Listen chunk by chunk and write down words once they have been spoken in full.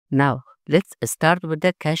Now let's start with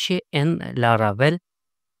the cache in Laravel.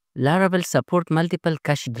 Laravel support multiple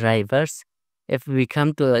cache drivers. If we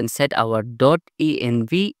come to inside our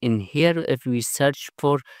 .env in here, if we search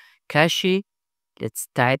for cache, let's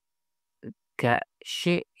type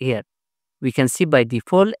cache here. We can see by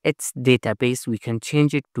default it's database. We can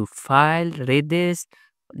change it to file, Redis,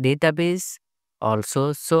 database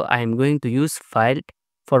also. So I'm going to use file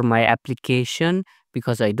for my application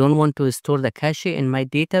because I don't want to store the cache in my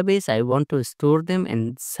database. I want to store them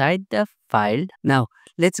inside the file. Now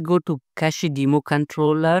let's go to cache demo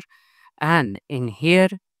controller, and in here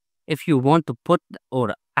if you want to put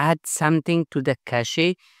or add something to the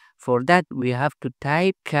cache, for that we have to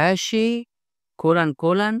type cache :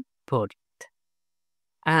 put.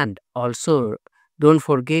 And also don't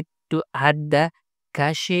forget to add the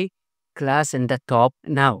cache class in the top.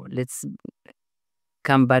 Now let's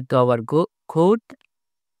come back to our code.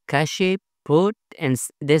 Cache put, and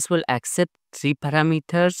this will accept three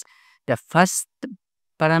parameters. The first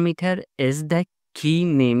parameter is the key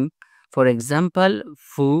name, for example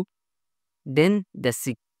foo. Then the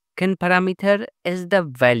second parameter is the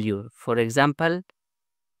value, for example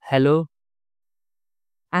hello.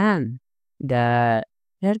 And the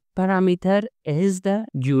third parameter is the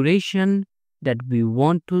duration that we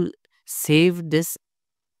want to save this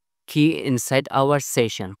key inside our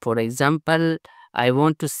session. For example, I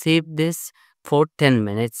want to save this for 10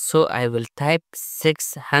 minutes. So I will type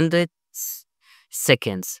 600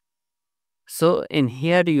 seconds. So in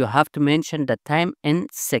here you have to mention the time in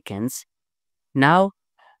seconds. Now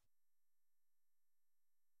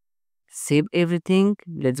save everything.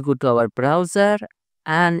 Let's go to our browser,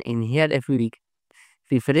 and in here if we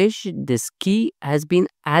refresh, this key has been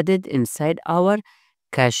added inside our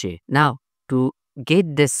cache. Now to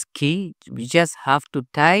get this key, we just have to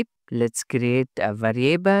type, let's create a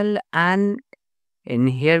variable, and in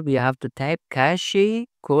here we have to type cache :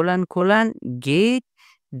 get,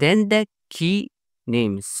 then the key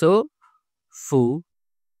name. So foo,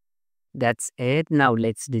 that's it. Now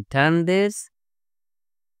let's return this.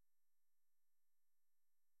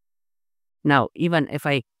 Now even if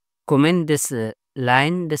I comment this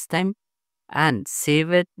line this time and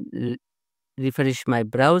save it, refresh my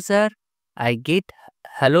browser, I get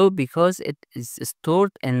hello because it is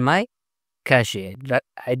stored in my cache.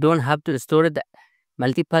 I don't have to store it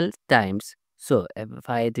multiple times. So if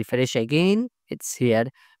I refresh again, it's here.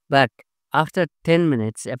 But after 10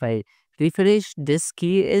 minutes, if I refresh, this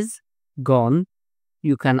key is gone.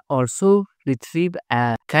 You can also retrieve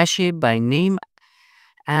a cache by name,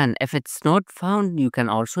 and if it's not found, you can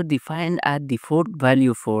also define a default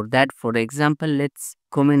value for that. For example, let's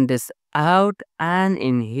comment this out, and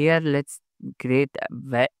in here let's create a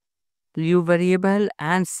value variable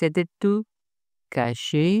and set it to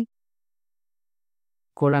cache :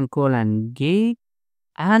 get,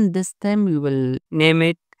 and this time we will name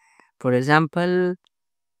it, for example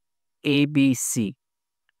ABC,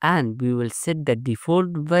 and we will set the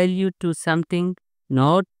default value to something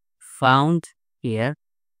not found here.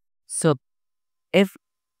 So if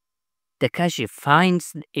the cache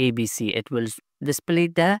finds ABC, it will display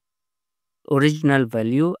the original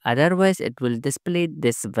value. Otherwise, it will display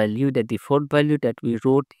this value, the default value that we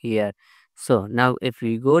wrote here. So now if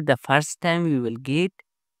we go the first time, we will get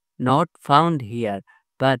not found here.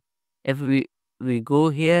 But if we go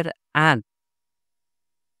here and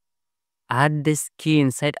add this key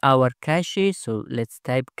inside our cache, so let's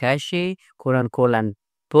type cache :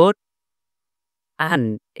 put,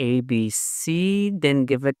 and ABC, then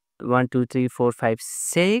give it 1 2 3 4 5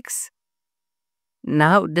 6.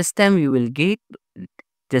 Now this time we will get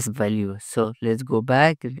this value. So let's go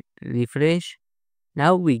back, refresh.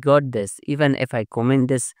 Now we got this. Even if I comment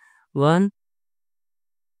this one,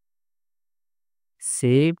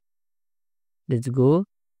 save, let's go,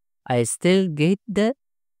 I still get the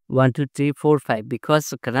 1 2 3 4 5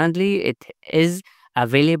 because currently it is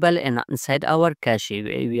available inside our cache.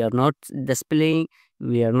 We are not displaying,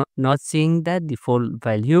 we are not seeing the default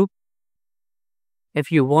value. If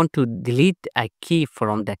you want to delete a key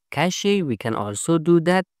from the cache, we can also do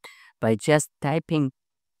that by just typing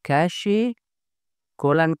cache :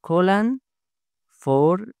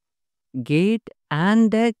 forget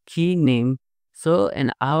and the key name. So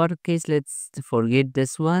in our case, let's forget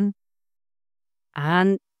this one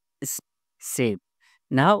and save.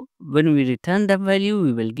 Now when we return the value,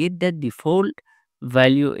 we will get the default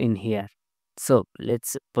value in here. So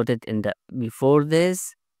let's put it in the before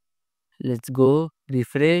this. Let's go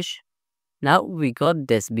refresh. Now we got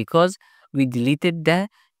this because we deleted the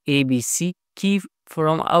ABC key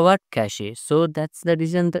from our cache. So that's the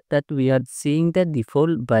reason that we are seeing the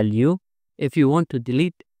default value. If you want to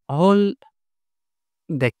delete all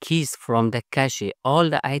the keys from the cache, all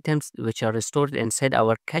the items which are stored inside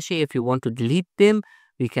our cache. If you want to delete them,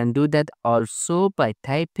 we can do that also by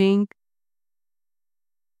typing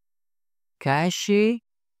cache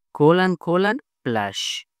colon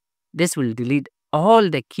flush. This will delete all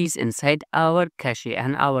the keys inside our cache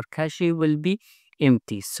and our cache will be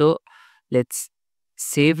empty. So let's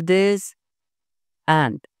save this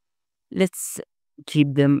and let's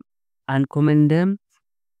keep them and comment them.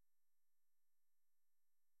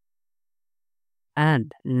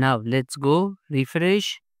 And now let's go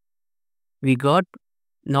refresh. We got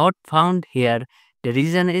not found here. The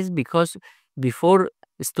reason is because before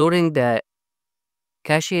storing the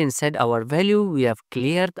cache inside our value, we have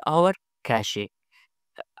cleared our cache.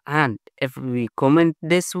 And if we comment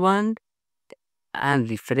this one and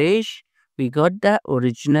refresh, we got the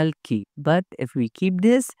original key. But if we keep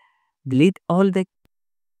this, delete all the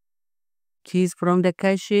keys from the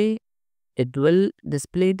cache, it will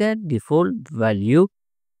display the default value.